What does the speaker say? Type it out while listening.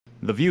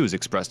The views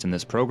expressed in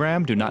this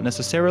program do not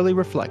necessarily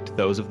reflect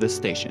those of this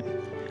station.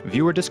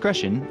 Viewer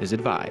discretion is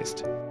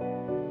advised.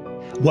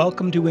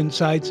 Welcome to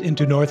Insights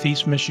into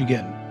Northeast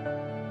Michigan,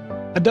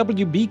 a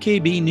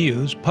WBKB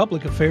News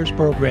public affairs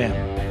program.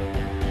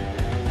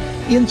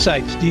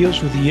 Insights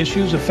deals with the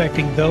issues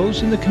affecting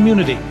those in the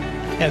community,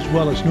 as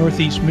well as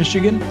Northeast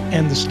Michigan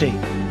and the state.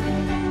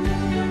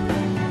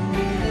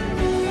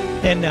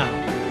 And now,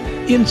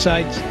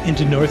 Insights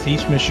into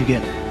Northeast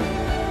Michigan.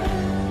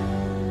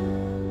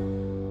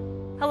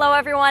 Hello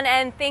everyone,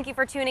 and thank you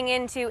for tuning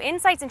in to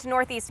Insights into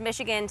Northeast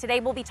Michigan. Today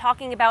we'll be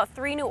talking about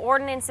 3 new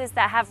ordinances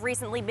that have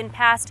recently been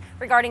passed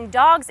regarding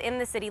dogs in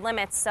the city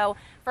limits. So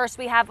first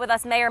we have with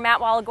us Mayor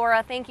Matt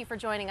Wallagora. Thank you for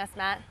joining us,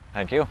 Matt.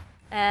 Thank you.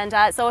 And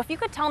so if you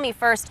could tell me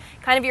first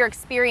kind of your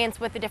experience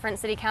with the different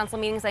city council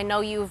meetings. I know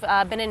you've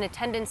been in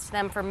attendance to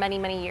them for many,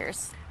 many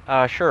years.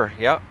 Sure,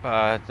 yep.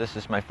 This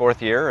is my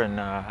 4th year and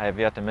I have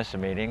yet to miss a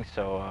meeting,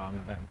 so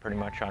I'm pretty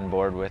much on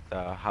board with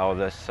how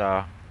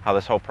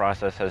this whole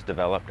process has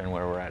developed and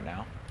where we're at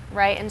now.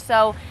 Right, and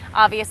so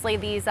obviously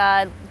these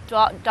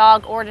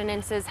dog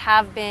ordinances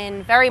have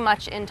been very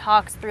much in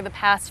talks through the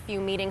past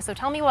few meetings. So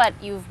tell me what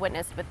you've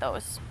witnessed with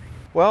those.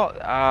 Well,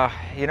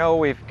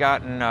 we've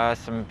gotten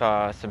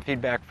some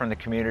feedback from the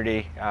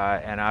community,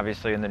 and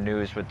obviously in the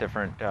news with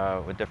different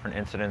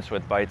incidents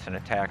with bites and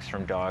attacks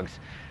from dogs.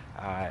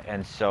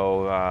 And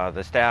so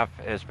the staff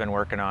has been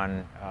working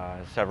on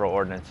several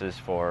ordinances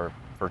for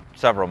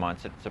several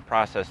months. It's a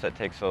process that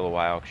takes a little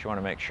while because you want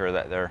to make sure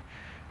that they're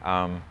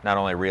not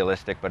only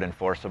realistic but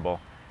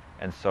enforceable.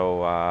 And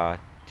so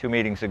 2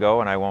 meetings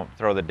ago, and I won't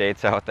throw the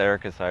dates out there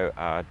because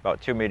about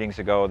 2 meetings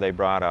ago they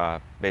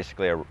brought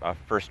basically a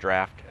first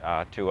draft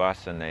to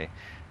us, and they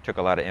took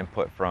a lot of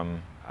input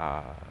from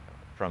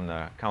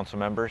the council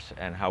members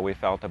and how we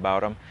felt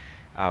about them.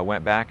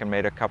 Went back and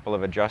made a couple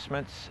of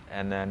adjustments,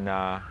 and then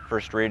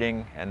first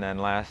reading, and then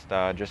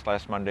just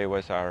last Monday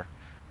was our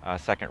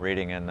second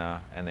reading,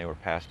 and they were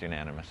passed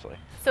unanimously.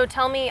 So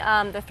tell me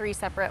the 3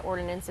 separate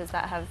ordinances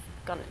that have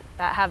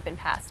been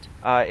passed.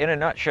 In a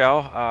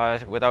nutshell,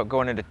 without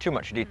going into too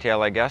much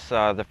detail, I guess,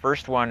 the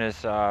first one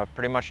is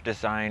pretty much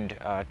designed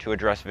to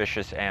address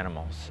vicious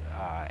animals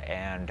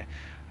and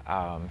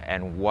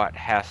what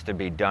has to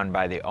be done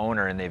by the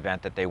owner in the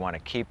event that they want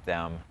to keep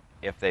them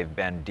if they've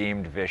been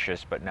deemed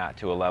vicious, but not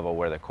to a level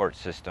where the court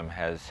system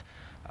has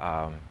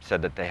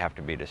said that they have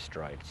to be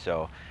destroyed.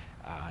 So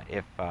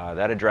if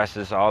that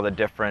addresses all the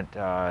different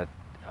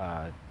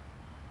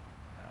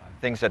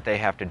things that they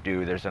have to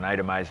do, there's an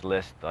itemized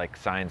list like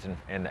signs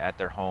at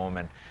their home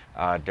and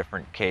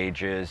different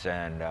cages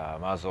and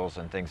muzzles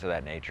and things of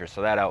that nature.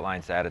 So that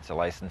outlines that. It's a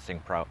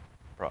licensing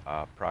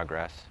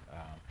progress.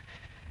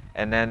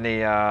 And then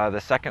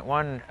the second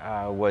one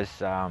was,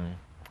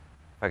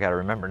 I got to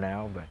remember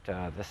now,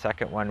 but the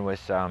second one was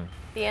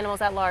the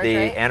animals at large. The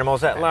right?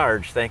 animals at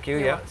large. Thank you.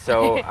 Yeah.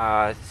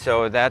 So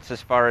so that's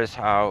as far as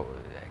how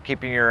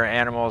keeping your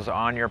animals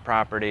on your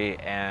property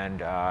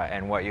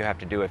and what you have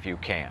to do if you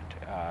can't.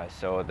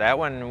 So that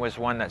one was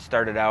one that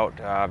started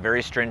out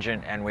very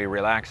stringent, and we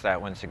relaxed that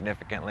one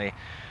significantly,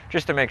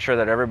 just to make sure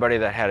that everybody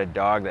that had a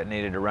dog that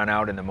needed to run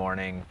out in the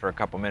morning for a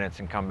couple minutes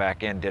and come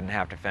back in didn't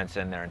have to fence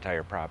in their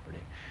entire property.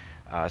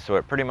 So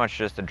it pretty much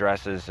just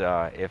addresses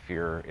if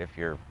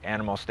your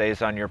animal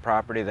stays on your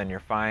property, then you're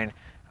fine,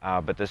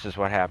 but this is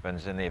what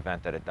happens in the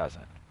event that it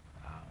doesn't.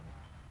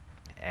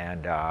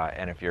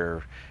 And if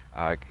you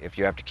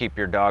have to keep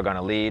your dog on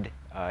a lead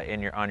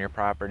on your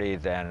property,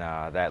 then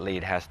that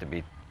lead has to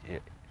be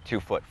 2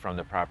 foot from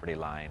the property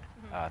line,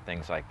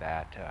 things like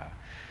that.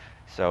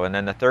 So, and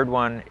then the third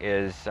one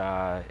is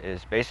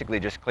basically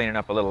just cleaning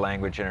up a little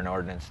language in an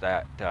ordinance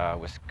that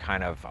was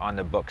kind of on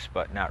the books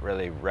but not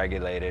really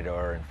regulated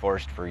or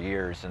enforced for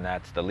years, and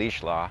that's the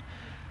leash law.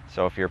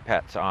 So if your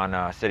pet's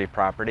on city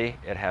property,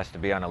 it has to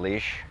be on a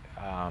leash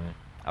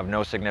of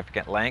no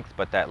significant length,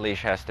 but that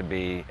leash has to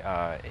be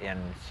in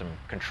some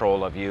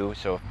control of you.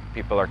 So if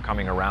people are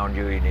coming around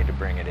you, you need to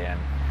bring it in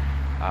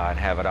and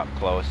have it up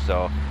close.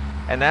 So,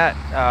 and that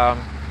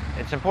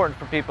it's important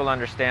for people to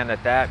understand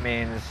that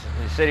means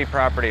the city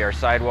property are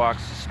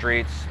sidewalks, the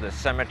streets, the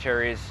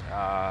cemeteries,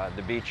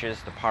 the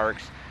beaches, the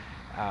parks,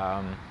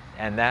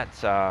 and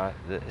that's the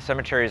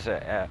cemeteries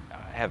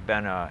have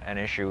been an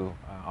issue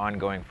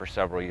ongoing for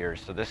several years.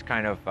 So this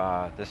kind of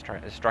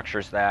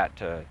structures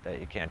that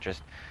you can't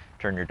just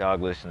turn your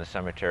dog loose in the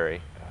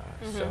cemetery.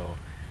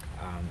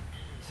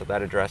 So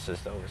that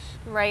addresses those.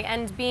 Right,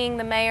 and being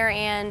the mayor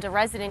and a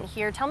resident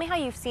here, tell me how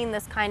you've seen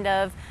this kind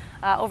of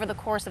over the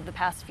course of the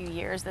past few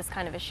years, this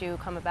kind of issue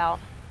come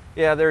about.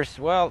 Yeah, there's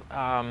always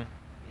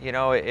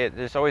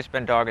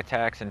been dog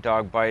attacks and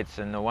dog bites,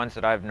 and the ones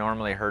that I've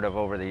normally heard of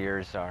over the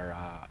years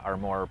are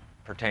more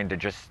pertain to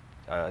just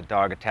a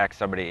dog attacked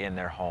somebody in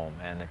their home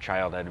and the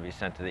child had to be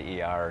sent to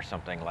the ER or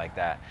something like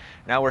that.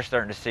 Now we're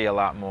starting to see a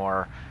lot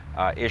more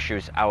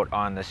issues out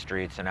on the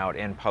streets and out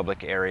in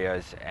public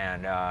areas,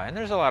 and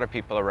there's a lot of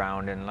people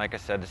around, and like I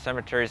said, the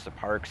cemeteries, the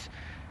parks,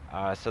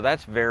 so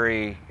that's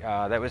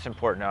that was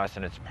important to us,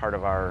 and it's part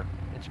of our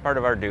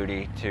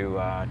duty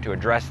to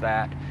address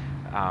that.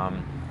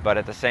 but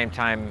at the same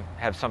time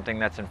have something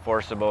that's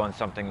enforceable and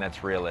something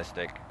that's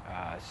realistic.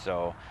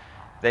 So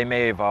they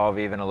may evolve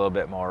even a little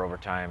bit more over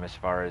time as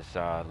far as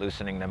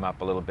loosening them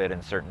up a little bit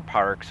in certain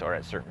parks or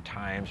at certain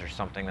times or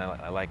something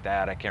like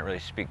that. I can't really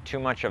speak too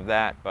much of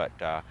that, but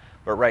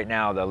right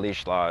now the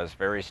leash law is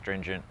very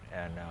stringent,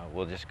 and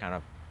we'll just kind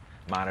of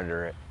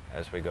monitor it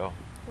as we go.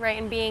 Right,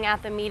 and being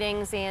at the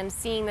meetings and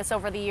seeing this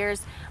over the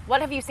years, what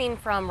have you seen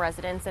from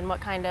residents, and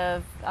what kind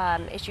of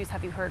issues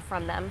have you heard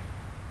from them?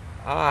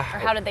 Or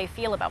how did they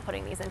feel about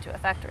putting these into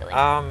effect, really?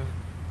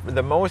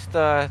 The most,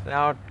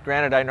 now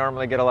granted I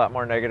normally get a lot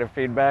more negative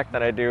feedback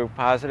than I do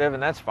positive,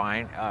 and that's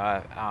fine.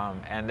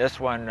 And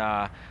this one,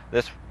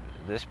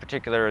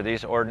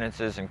 these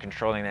ordinances and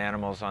controlling the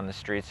animals on the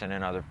streets and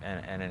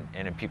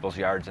in people's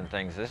yards and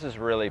things, this is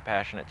really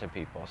passionate to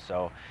people.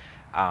 So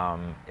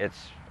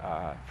it's,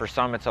 for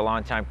some it's a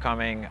long time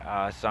coming.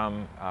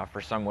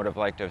 For some would have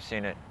liked to have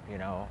seen it, you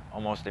know,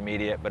 almost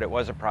immediate, but it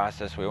was a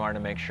process. We wanted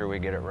to make sure we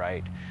get it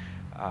right.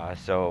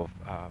 So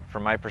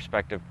from my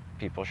perspective,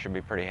 people should be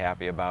pretty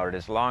happy about it,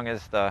 as long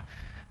as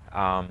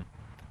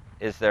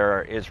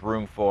there is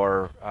room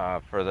for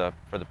the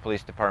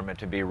police department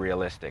to be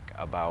realistic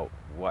about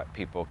what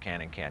people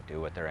can and can't do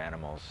with their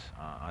animals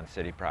on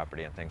city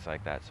property and things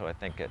like that. So I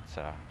think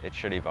it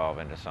should evolve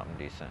into something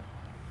decent.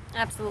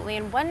 Absolutely.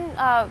 And when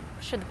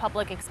should the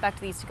public expect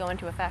these to go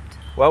into effect?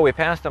 Well, we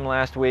passed them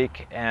last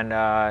week, and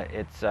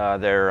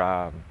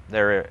they're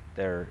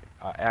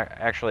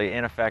actually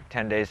in effect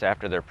 10 days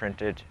after they're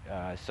printed,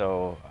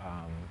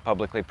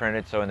 publicly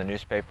printed, so in the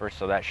newspaper.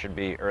 So that should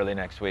be early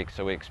next week.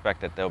 So we expect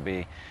that they'll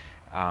be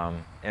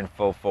in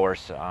full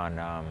force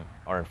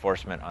or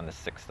enforcement on the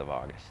 6th of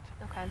August.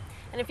 Okay.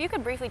 And if you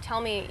could briefly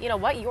tell me, you know,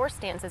 what your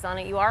stance is on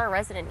it. You are a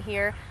resident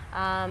here.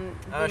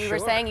 You were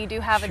saying you do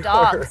have a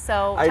dog,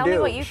 so tell me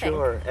what you think.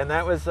 Sure. And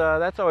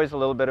that's always a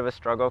little bit of a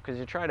struggle, because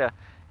you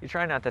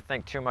try not to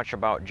think too much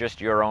about just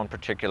your own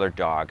particular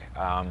dog.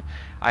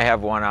 I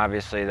have one,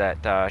 obviously,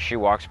 that she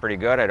walks pretty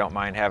good. I don't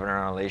mind having her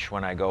on a leash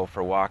when I go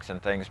for walks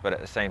and things, but at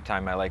the same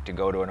time I like to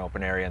go to an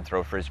open area and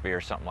throw frisbee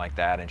or something like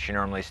that, and she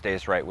normally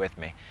stays right with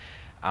me.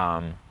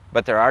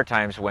 But there are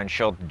times when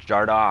she'll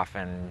dart off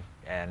and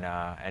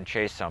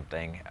chase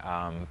something,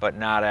 but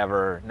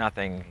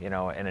nothing, you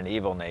know, in an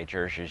evil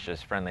nature. She's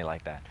just friendly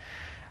like that.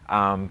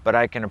 But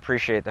I can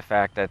appreciate the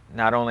fact that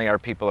not only are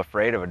people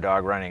afraid of a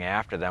dog running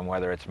after them,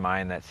 whether it's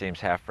mine that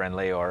seems half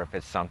friendly or if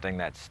it's something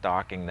that's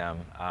stalking them,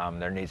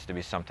 there needs to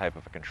be some type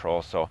of a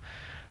control. So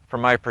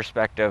from my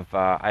perspective,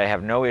 I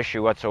have no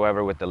issue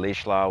whatsoever with the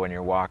leash law when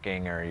you're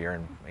walking or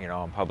you're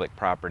on public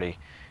property.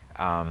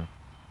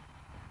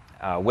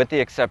 With the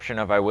exception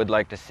of, I would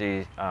like to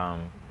see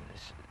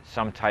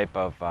some type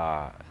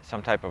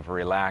of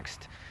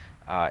relaxed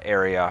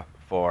area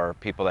for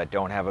people that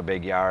don't have a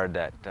big yard,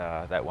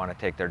 that want to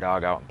take their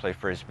dog out and play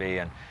frisbee.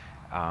 And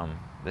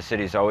the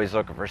city's always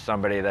looking for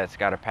somebody that's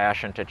got a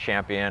passion to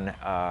champion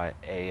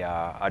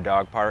a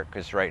dog park,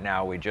 because right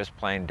now we just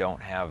plain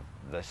don't have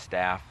the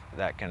staff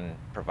that can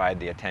provide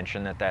the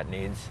attention that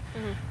needs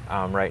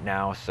right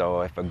now.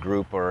 So if a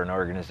group or an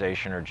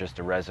organization or just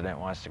a resident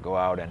wants to go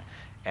out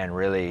and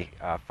really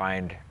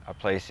find a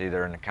place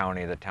either in the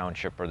county, the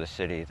township, or the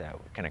city that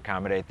can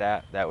accommodate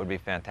that, that would be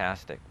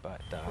fantastic.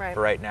 But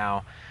for right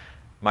now,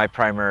 my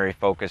primary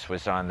focus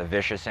was on the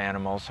vicious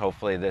animals.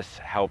 Hopefully this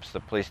helps the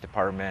police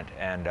department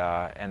and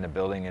the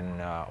building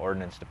and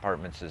ordinance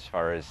departments as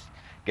far as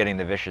getting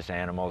the vicious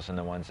animals and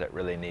the ones that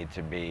really need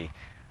to be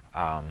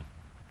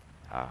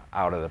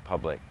out of the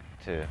public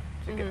to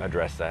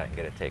address that and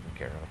get it taken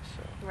care of.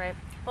 So. Right.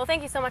 Well,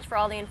 thank you so much for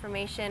all the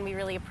information. We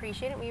really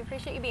appreciate it. We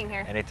appreciate you being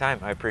here. Anytime.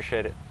 I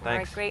appreciate it. Thanks. All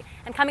right, great.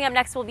 And coming up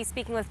next, we'll be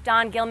speaking with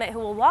Don Gilmet, who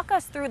will walk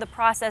us through the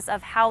process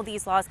of how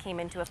these laws came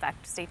into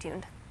effect. Stay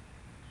tuned.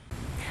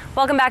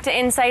 Welcome back to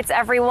Insights,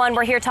 everyone.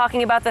 We're here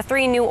talking about the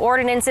 3 new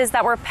ordinances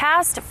that were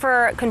passed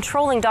for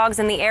controlling dogs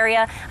in the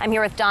area. I'm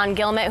here with Don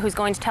Gilmet, who's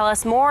going to tell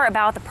us more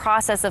about the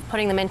process of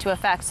putting them into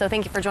effect. So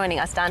thank you for joining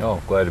us, Don.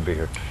 Oh, glad to be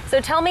here. So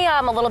tell me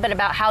a little bit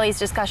about how these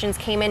discussions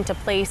came into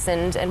place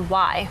and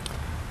why.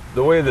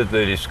 The way that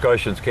the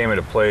discussions came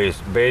into place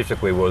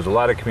basically was a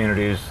lot of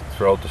communities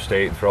throughout the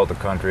state and throughout the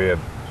country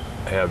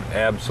have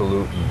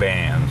absolute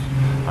bans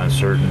on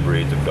certain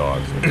breeds of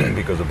dogs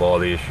because of all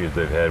the issues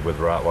they've had with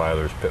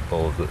Rottweilers, Pit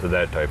Bulls,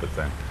 that type of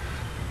thing.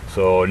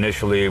 So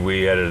initially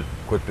we had a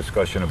quick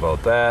discussion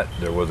about that.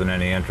 There wasn't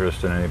any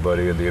interest in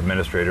anybody, the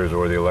administrators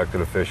or the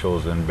elected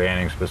officials, in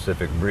banning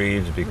specific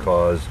breeds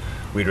because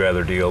we'd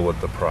rather deal with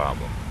the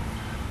problem.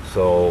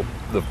 So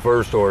the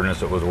first ordinance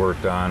that was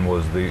worked on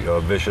was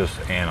the vicious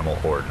animal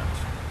ordinance.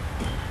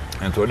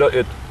 And so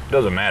it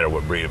doesn't matter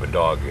what breed of a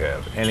dog you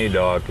have. Any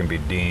dog can be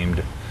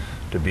deemed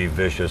to be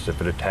vicious if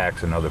it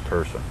attacks another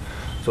person.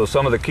 So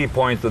some of the key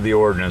points of the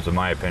ordinance, in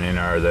my opinion,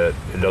 are that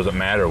it doesn't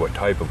matter what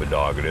type of a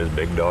dog it is,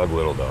 big dog,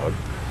 little dog.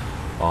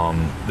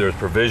 There's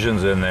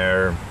provisions in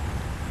there,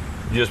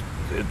 just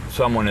if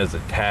someone is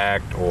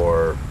attacked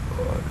or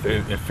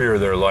in fear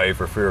of their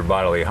life or fear of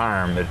bodily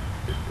harm, it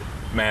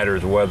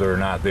matters whether or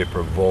not they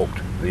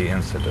provoked the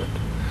incident.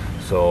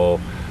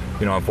 So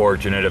you know,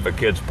 unfortunate if a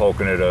kid's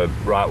poking at a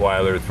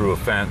Rottweiler through a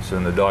fence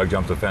and the dog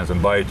jumps the fence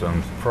and bites them,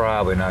 it's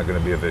probably not going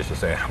to be a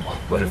vicious animal.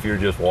 But if you're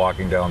just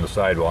walking down the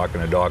sidewalk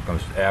and a dog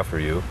comes after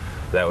you,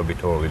 that would be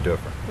totally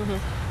different.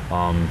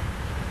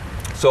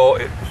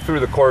 Through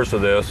the course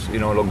of this, you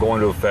know, it'll go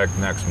into effect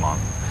next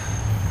month.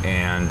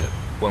 And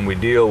when we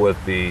deal with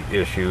the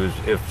issues,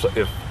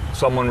 if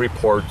someone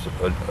reports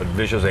a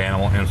vicious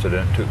animal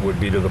incident, would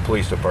be to the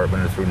police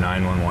department or through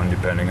 911,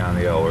 depending on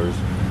the hours.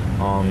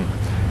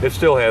 It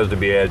still has to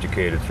be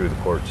educated through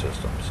the court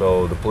system.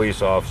 So the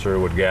police officer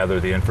would gather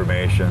the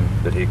information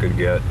that he could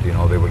get. You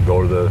know, they would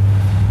go to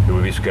it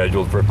would be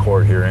scheduled for a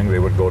court hearing. They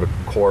would go to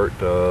court.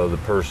 The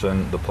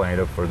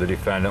plaintiff or the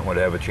defendant would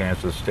have a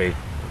chance to state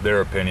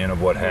their opinion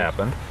of what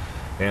happened.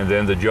 And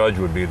then the judge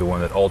would be the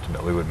one that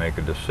ultimately would make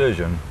a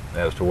decision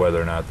as to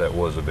whether or not that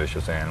was a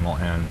vicious animal.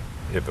 And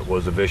if it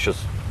was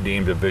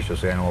deemed a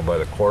vicious animal by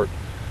the court,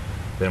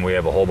 then we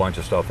have a whole bunch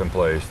of stuff in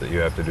place that you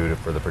have to do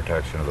for the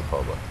protection of the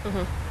public.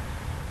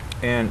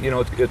 And you know,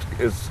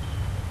 it's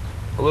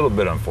a little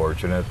bit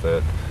unfortunate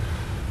that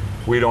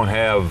we don't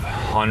have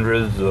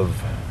hundreds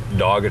of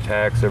dog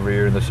attacks every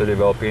year in the city of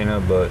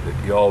Alpena, but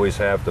you always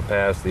have to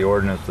pass the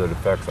ordinance that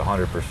affects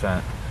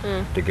 100%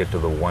 to get to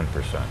the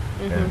 1%.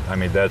 And I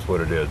mean, that's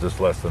what it is. It's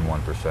less than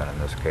 1% in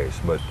this case.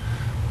 But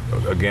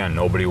again,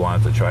 nobody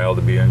wants a child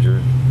to be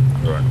injured,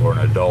 or an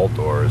adult,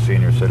 or a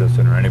senior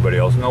citizen, or anybody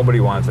else. Nobody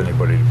wants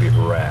anybody to be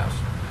harassed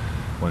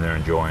when they're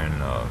enjoying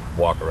a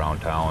walk around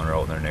town or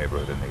out in their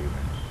neighborhood in the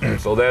evening.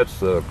 So that's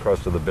the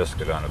crust of the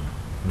biscuit on a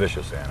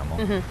vicious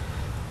animal.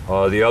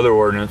 The other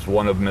ordinance,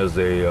 one of them is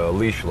a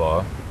leash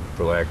law,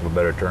 for lack of a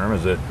better term,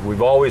 is that we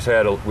always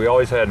had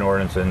an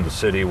ordinance in the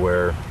city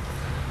where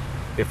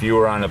if you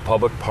were on a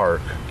public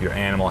park, your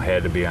animal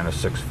had to be on a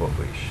 6-foot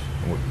leash.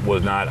 It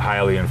was not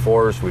highly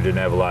enforced. We didn't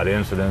have a lot of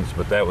incidents,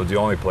 but that was the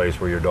only place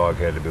where your dog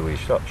had to be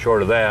leashed up.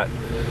 Short of that,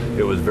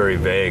 it was very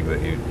vague that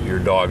your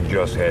dog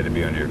just had to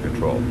be under your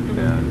control.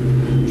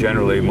 And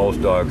generally,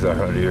 most dogs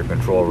are under your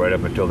control right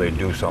up until they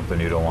do something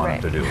you don't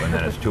want them to do, and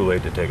then it's too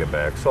late to take it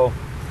back. So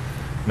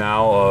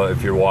now,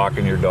 if you're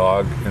walking your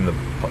dog on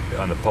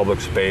the public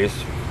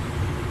space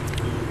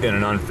in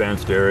an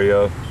unfenced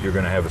area, you're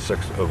going to have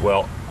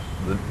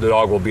the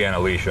dog will be on a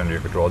leash under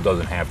your control. It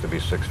doesn't have to be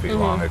 6 feet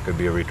long. It could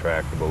be a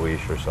retractable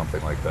leash or something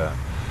like that.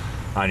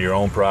 On your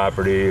own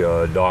property,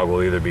 a dog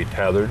will either be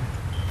tethered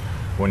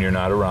when you're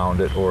not around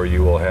it, or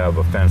you will have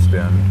a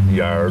fenced-in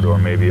yard, or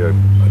maybe a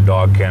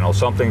dog kennel,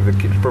 something to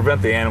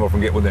prevent the animal from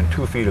getting within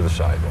 2 feet of the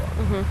sidewalk.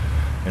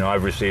 You know,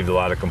 I've received a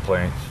lot of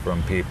complaints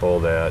from people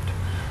that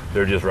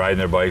they're just riding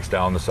their bikes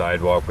down the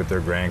sidewalk with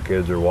their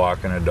grandkids or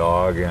walking a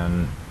dog,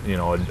 and you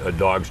know, a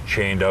dog's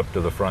chained up to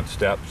the front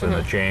steps, and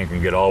the chain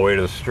can get all the way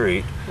to the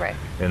street.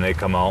 And they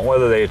come out,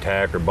 whether they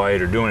attack or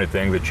bite or do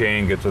anything, the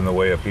chain gets in the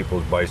way of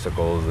people's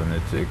bicycles,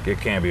 and it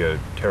can be a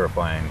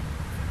terrifying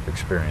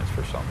experience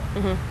for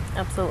someone.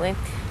 Absolutely.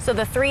 So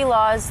the 3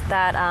 laws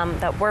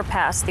that were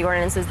passed, the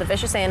ordinances, the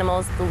vicious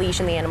animals, the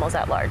leash, and the animals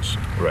at large.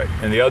 Right.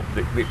 And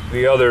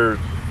the other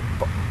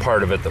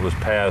part of it that was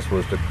passed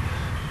was to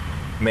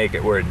make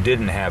it where it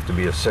didn't have to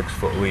be a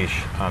 6-foot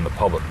leash on the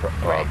public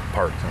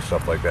parks and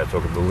stuff like that. So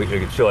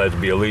it still has to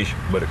be a leash,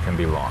 but it can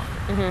be long.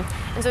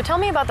 And so tell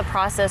me about the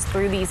process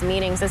through these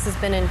meetings. This has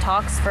been in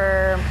talks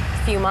for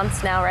a few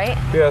months now, right?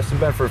 Yes, it's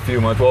been for a few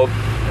months. Well,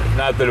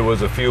 not that it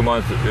was a few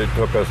months. It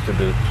took us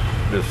to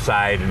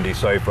decide and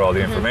decipher all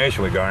the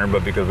information we garnered,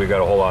 but because we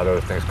got a whole lot of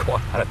other things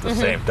going on at the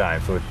same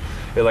time. So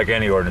like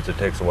any ordinance, it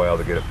takes a while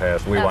to get it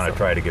passed. We want to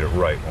try to get it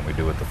right when we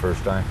do it the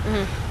first time.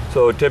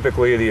 So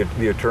typically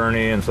the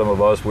attorney and some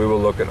of us, we will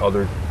look at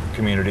other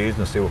communities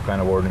and see what kind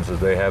of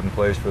ordinances they have in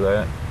place for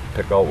that,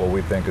 pick out what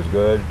we think is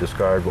good,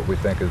 discard what we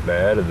think is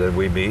bad, and then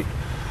we meet.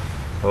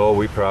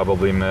 We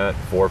probably met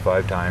 4 or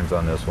 5 times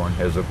on this one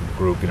as a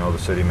group, you know, the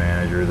city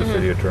manager, the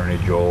city attorney,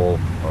 Joel,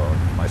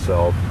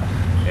 myself,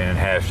 and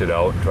hashed it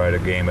out and try to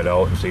game it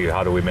out and see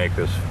how do we make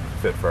this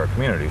fit for our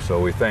community. So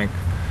we think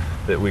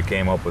that we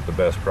came up with the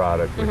best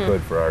product we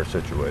could for our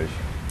situation.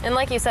 And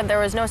like you said, there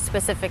was no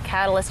specific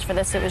catalyst for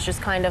this. It was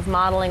just kind of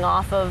modeling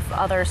off of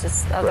other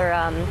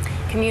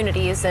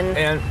communities.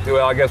 And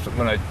well, I guess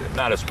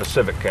not a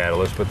specific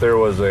catalyst, but there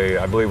was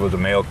I believe it was a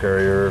mail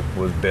carrier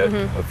was bit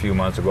a few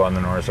months ago on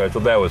the north side. So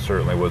that was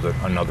certainly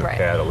another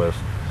catalyst.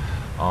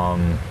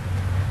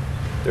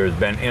 There's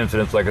been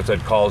incidents, like I said,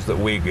 calls that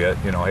we get,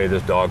 you know, hey,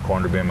 this dog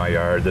cornered me in my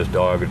yard, this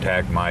dog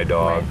attacked my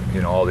dog,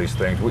 you know, all these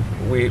things.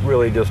 We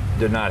really just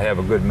did not have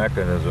a good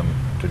mechanism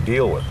to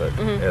deal with it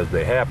as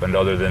they happened,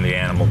 other than the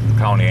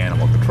county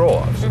animal control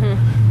officer.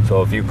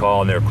 So if you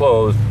call and they're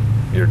closed,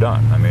 you're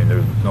done. I mean,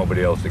 there's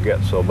nobody else to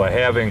get. So by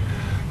having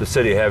the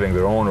city having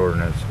their own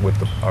ordinance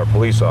with our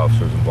police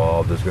officers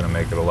involved is going to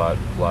make it a lot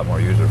more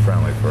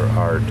user-friendly for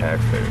our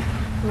taxpayers.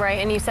 Right,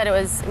 and you said it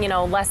was, you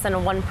know, less than a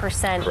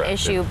 1%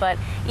 issue, but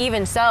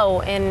even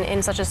so,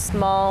 in such a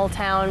small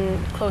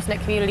town, close-knit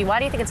community, why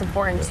do you think it's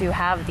important to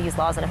have these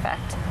laws in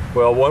effect?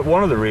 Well,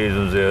 one of the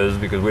reasons is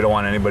because we don't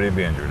want anybody to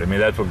be injured. I mean,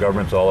 that's what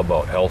government's all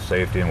about, health,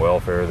 safety, and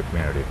welfare of the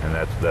community, and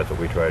that's what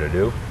we try to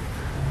do.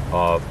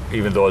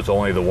 Even though it's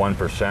only the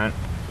 1%,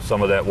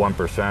 some of that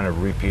 1%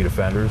 of repeat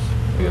offenders.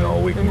 You know,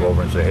 we can go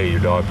over and say, hey, your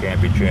dog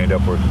can't be chained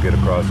up or it can get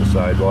across the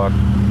sidewalk.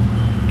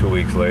 2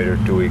 weeks later,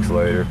 2 weeks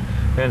later.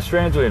 And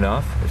strangely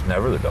enough, it's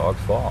never the dog's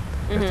fault.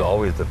 It's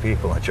always the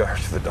people in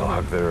charge of the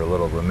dog that are a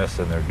little remiss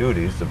in their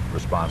duties of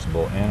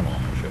responsible animal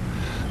ownership.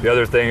 The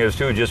other thing is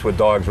too, just with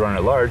dogs running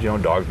at large, you know,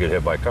 dogs get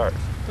hit by cars.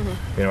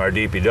 You know, our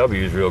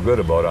DPW is real good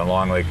about on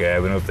Long Lake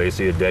Avenue, if they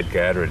see a dead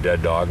cat or a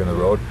dead dog in the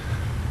road,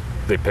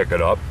 they pick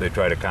it up, they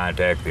try to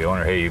contact the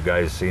owner, hey, you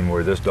guys seen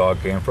where this dog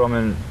came from,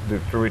 and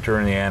to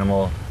return the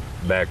animal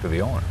back to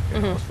the owner, you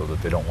know, so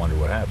that they don't wonder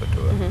what happened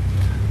to it.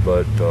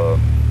 But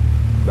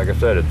like I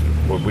said,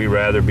 would we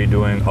rather be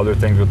doing other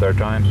things with our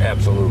time?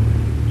 Absolutely.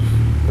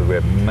 Because we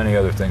have many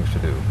other things to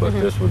do. But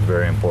this was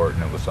very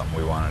important. It was something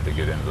we wanted to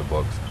get into the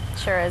books.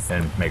 Sure is.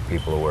 And make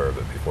people aware of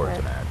it before it's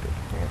enacted.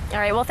 All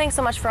right, well, thanks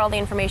so much for all the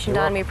information,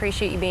 Don. We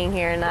appreciate you being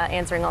here and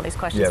answering all these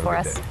questions for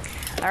us.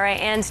 All right,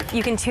 and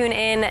you can tune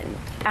in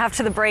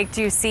after the break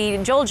to see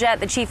Joel Jett,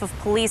 the Chief of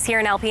Police here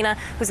in Alpena,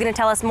 who's going to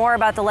tell us more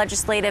about the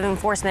legislative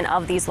enforcement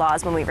of these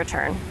laws when we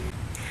return.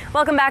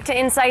 Welcome back to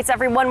Insights,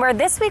 everyone, where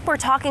this week we're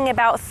talking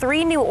about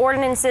 3 new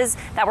ordinances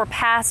that were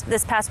passed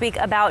this past week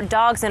about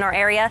dogs in our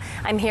area.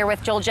 I'm here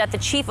with Joel Jett, the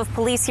Chief of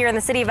Police here in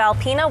the city of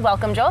Alpena.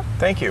 Welcome, Joel.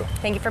 Thank you.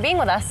 Thank you for being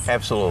with us.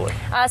 Absolutely.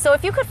 So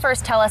if you could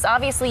first tell us,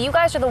 obviously you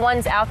guys are the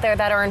ones out there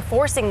that are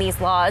enforcing these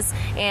laws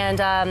and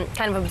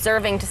kind of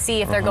observing to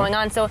see if they're going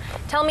on. So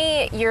tell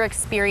me your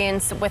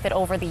experience with it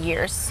over the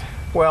years.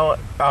 Well,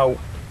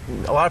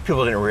 a lot of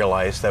people didn't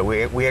realize that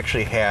we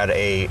actually had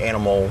a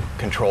animal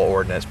control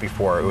ordinance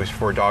before. It was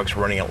for dogs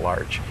running at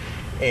large.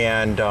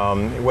 And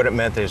what it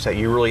meant is that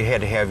you really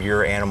had to have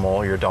your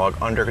animal, your dog,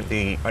 under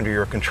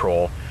your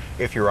control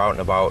if you're out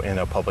and about in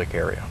a public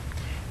area.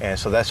 And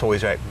so that's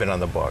always been on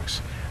the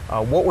books.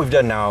 What we've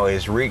done now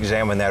is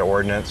re-examine that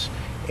ordinance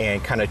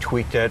and kind of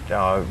tweaked it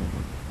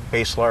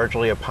based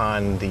largely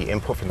upon the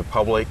input from the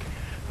public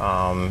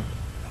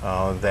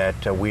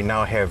that we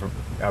now have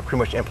pretty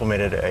much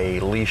implemented a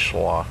leash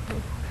law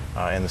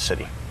in the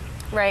city.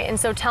 Right, and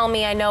so tell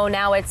me, I know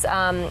now it's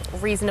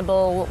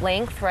reasonable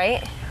length,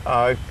 right?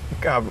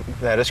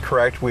 That is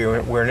correct.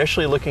 We're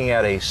initially looking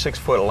at a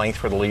 6-foot length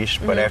for the leash,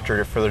 but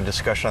after further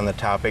discussion on the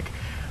topic,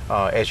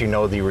 as you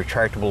know, the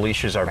retractable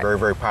leashes are very,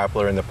 very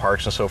popular in the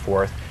parks and so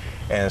forth,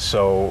 and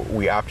so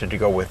we opted to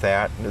go with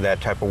that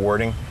type of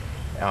wording.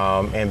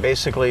 And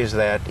basically is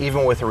that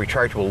even with a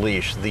retractable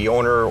leash, the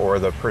owner or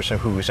the person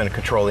who's in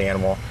control of the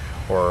animal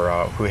or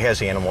who has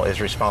the animal is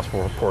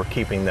responsible for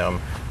keeping them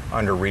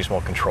under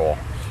reasonable control.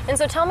 And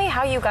so tell me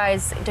how you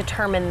guys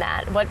determine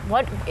that.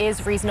 What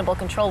is reasonable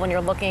control when you're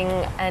looking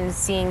and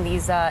seeing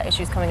these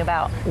issues coming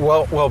about?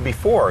 Well,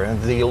 before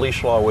the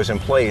leash law was in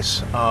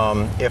place,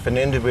 if an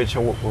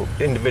individual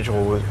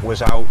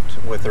was out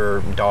with their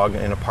dog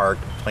in a park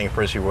playing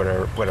frisbee,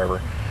 whatever,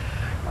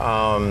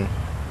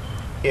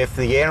 if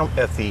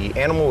the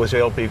animal was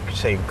able to be,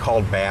 say,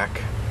 called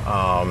back,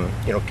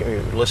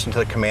 listen to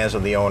the commands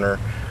of the owner,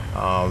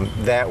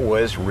 that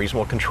was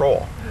reasonable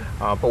control.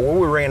 But what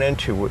we ran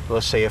into,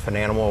 let's say if an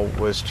animal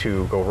was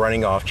to go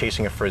running off,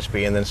 chasing a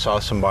frisbee, and then saw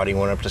somebody,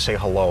 went up to say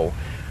hello,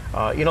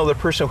 the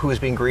person who is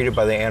being greeted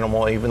by the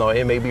animal, even though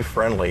it may be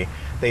friendly,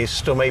 they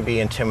still may be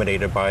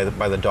intimidated by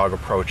the dog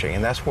approaching,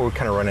 and that's where we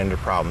kind of run into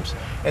problems.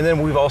 And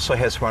then we've also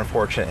had some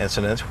unfortunate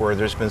incidents where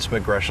there's been some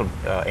aggressive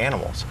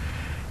animals.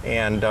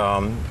 And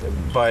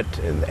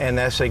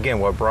that's again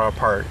what brought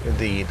apart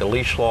the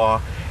leash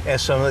law and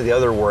some of the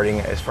other wording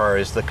as far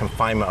as the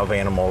confinement of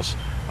animals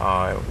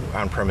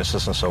on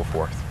premises and so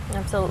forth.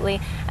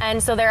 Absolutely.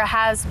 And so there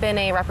has been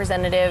a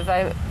representative,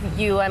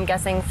 I'm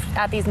guessing,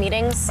 at these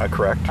meetings?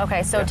 Correct.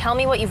 Okay, so tell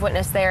me what you've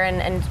witnessed there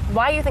and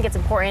why you think it's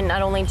important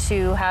not only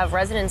to have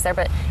residents there,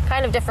 but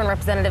kind of different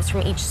representatives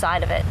from each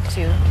side of it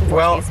to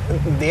enforce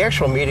these. The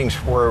actual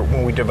meetings were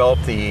when we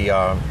developed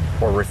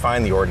or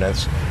refined the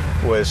ordinance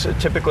was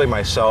typically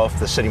myself,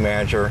 the city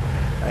manager,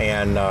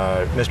 and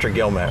Mr.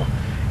 Gilman.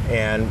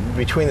 And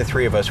between the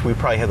three of us, we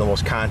probably have the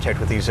most contact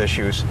with these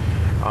issues.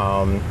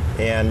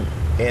 And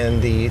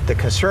the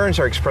concerns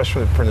are expressed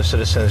from the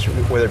citizens,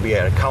 whether it be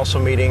at a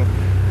council meeting,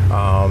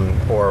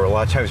 or a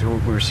lot of times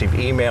we receive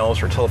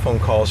emails or telephone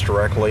calls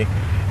directly.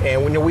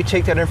 And we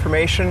take that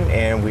information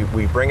and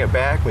we bring it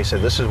back. We say,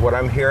 this is what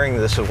I'm hearing,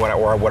 this is what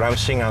I'm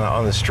seeing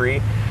on the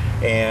street,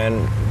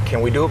 and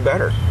can we do it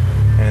better?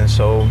 And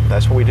so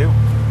that's what we do.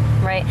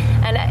 Right,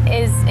 and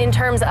is in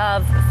terms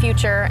of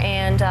future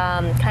and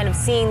kind of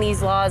seeing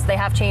these laws, they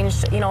have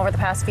changed, over the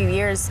past few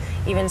years.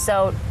 Even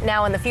so,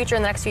 now in the future,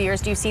 in the next few years,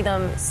 do you see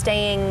them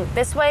staying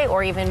this way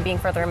or even being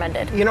further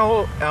amended?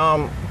 All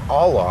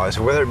laws,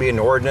 whether it be an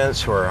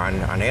ordinance or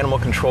on animal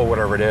control,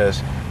 whatever it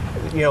is,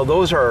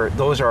 those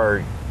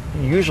are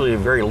usually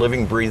very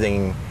living,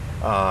 breathing,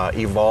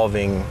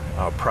 evolving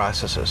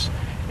processes,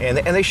 and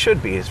they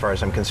should be, as far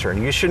as I'm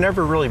concerned. You should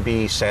never really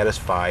be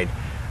satisfied.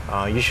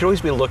 You should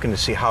always be looking to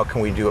see how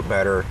can we do it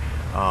better,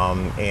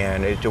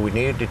 and do we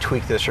need to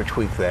tweak this or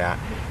tweak that.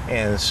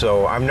 And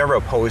so I'm never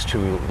opposed to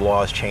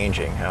laws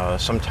changing.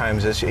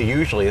 Sometimes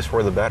usually it's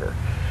for the better,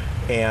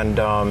 and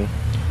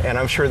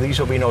I'm sure these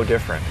will be no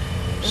different.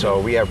 So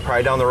we have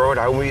pride down the road.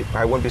 I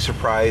wouldn't be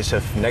surprised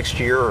if next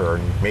year or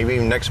maybe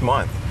even next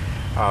month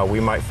we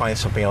might find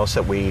something else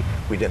that we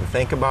didn't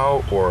think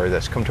about or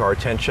that's come to our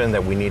attention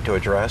that we need to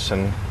address,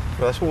 and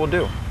that's what we'll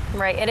do.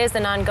 Right, it is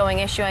an ongoing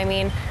issue. I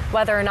mean,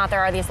 whether or not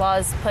there are these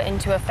laws put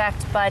into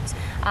effect, but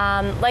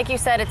like you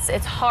said,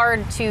 it's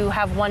hard to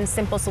have one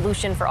simple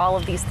solution for all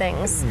of these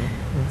things.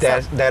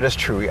 That is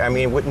true. I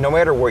mean, no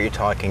matter what you're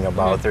talking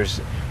about,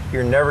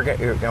 you're never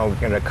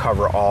going to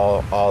cover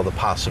all the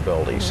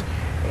possibilities,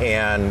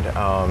 and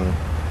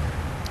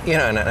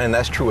and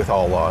that's true with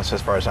all laws,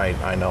 as far as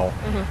I know.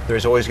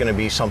 There's always going to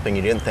be something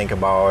you didn't think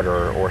about,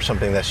 or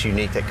something that's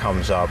unique that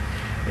comes up.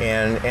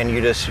 And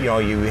you just, you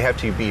have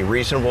to be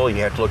reasonable, you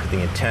have to look at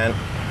the intent,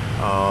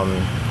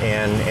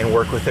 and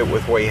work with it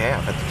with what you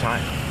have at the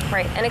time.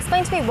 Right, and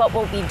explain to me what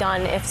will be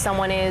done if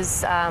someone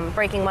is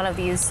breaking one of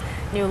these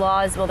new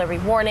laws. Will there be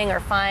warning or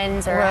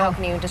fines, or how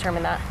can you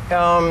determine that?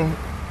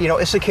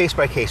 It's a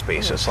case-by-case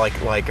basis,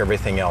 like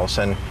everything else.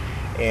 And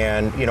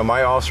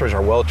my officers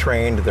are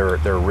well-trained, they're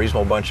a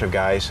reasonable bunch of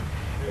guys.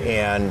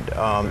 And,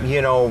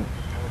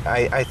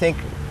 I think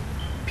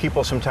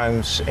people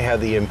sometimes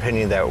have the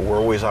opinion that we're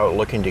always out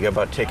looking to give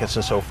out tickets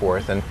and so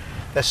forth, and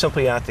that's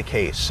simply not the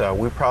case.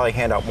 We probably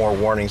hand out more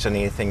warnings than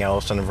anything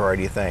else on a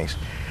variety of things.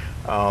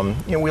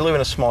 We live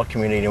in a small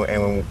community,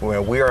 and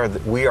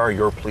we are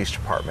your police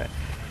department,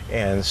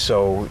 and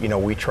so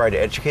we try to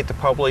educate the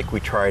public. We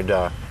try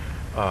to,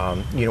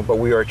 but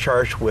we are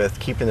charged with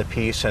keeping the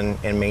peace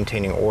and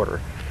maintaining order,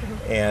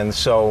 and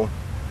so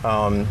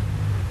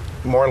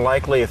more than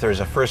likely, if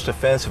there's a first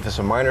offense, if it's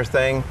a minor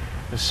thing.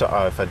 So,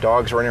 if a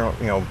dog's running,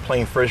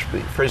 playing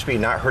frisbee,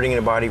 not hurting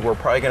anybody, we're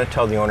probably going to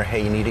tell the owner,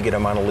 hey, you need to get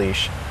him on a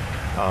leash.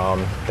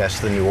 That's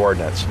the new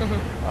ordinance.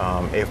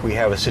 If we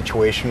have a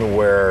situation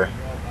where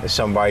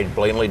somebody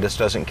blatantly just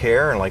doesn't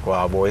care and like,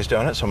 well, I've always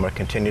done it, so I'm going to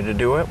continue to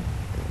do it,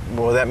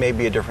 well, that may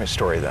be a different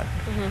story then.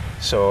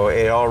 So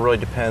it all really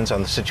depends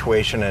on the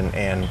situation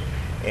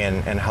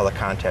and how the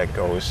contact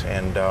goes.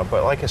 And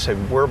but like I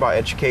said, we're about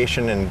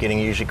education and getting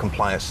usually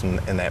compliance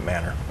in that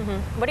manner.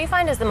 What do you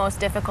find is the most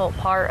difficult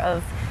part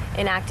of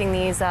enacting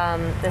this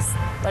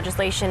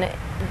legislation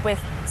with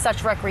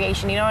such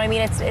recreation? You know what I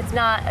mean? It's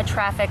not a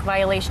traffic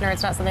violation, or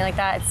it's not something like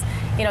that.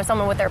 It's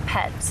someone with their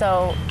pet.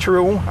 So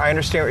true, I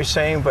understand what you're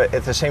saying, but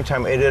at the same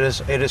time, it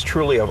is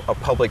truly a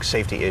public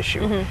safety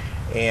issue,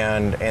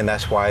 and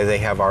that's why they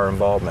have our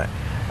involvement,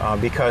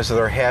 because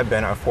there have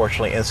been,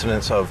 unfortunately,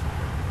 incidents of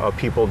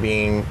people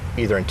being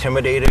either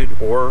intimidated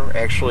or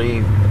actually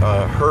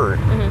hurt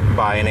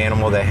by an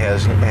animal that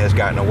has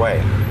gotten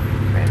away.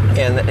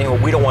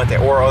 And we don't want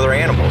that, or other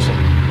animals,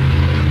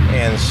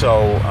 and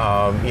so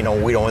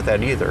we don't want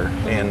that either.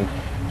 And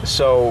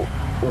so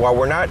while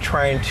we're not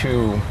trying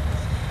to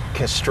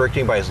constrict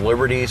anybody's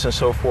liberties and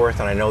so forth,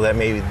 and I know that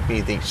may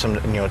be some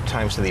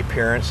times to the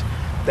appearance,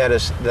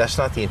 that's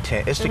not the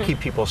intent. It's to keep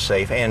people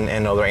safe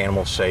and other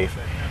animals safe,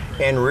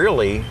 and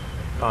really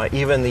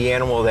even the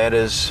animal that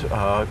is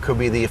could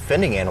be the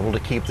offending animal, to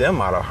keep them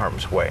out of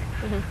harm's way,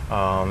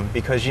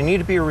 because you need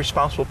to be a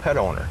responsible pet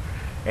owner.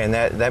 And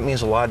that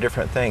means a lot of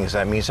different things.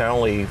 That means not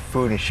only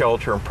food and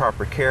shelter and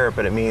proper care,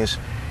 but it means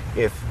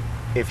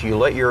if you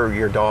let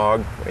your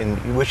dog,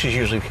 which is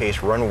usually the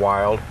case, run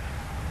wild,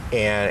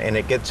 and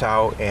it gets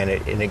out and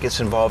it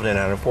gets involved in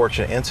an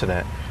unfortunate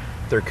incident,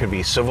 there could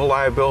be civil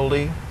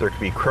liability, there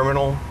could be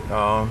criminal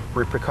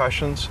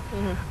repercussions,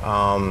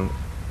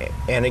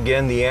 and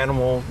again, the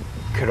animal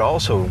could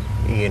also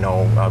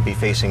be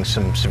facing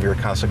some severe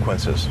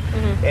consequences,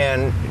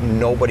 and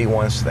nobody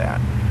wants that.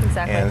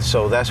 Exactly. And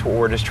so that's what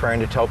we're just trying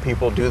to tell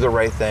people: do the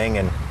right thing,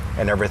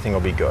 and everything will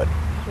be good.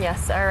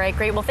 Yes. All right.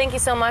 Great. Well, thank you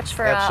so much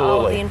for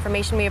all of the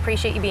information. We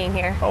appreciate you being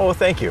here. Oh,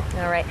 thank you.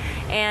 All right.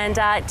 And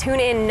tune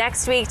in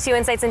next week to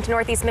Insights into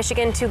Northeast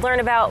Michigan to learn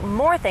about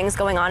more things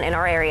going on in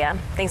our area.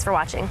 Thanks for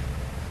watching.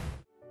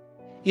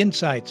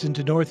 Insights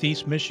into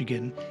Northeast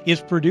Michigan is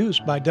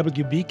produced by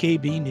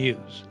WBKB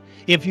News.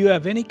 If you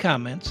have any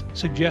comments,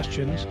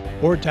 suggestions,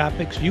 or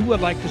topics you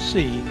would like to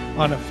see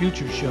on a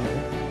future show,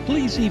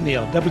 please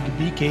email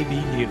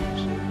WBKB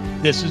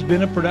News. This has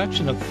been a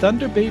production of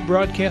Thunder Bay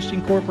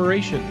Broadcasting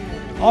Corporation.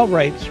 All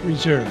rights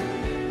reserved.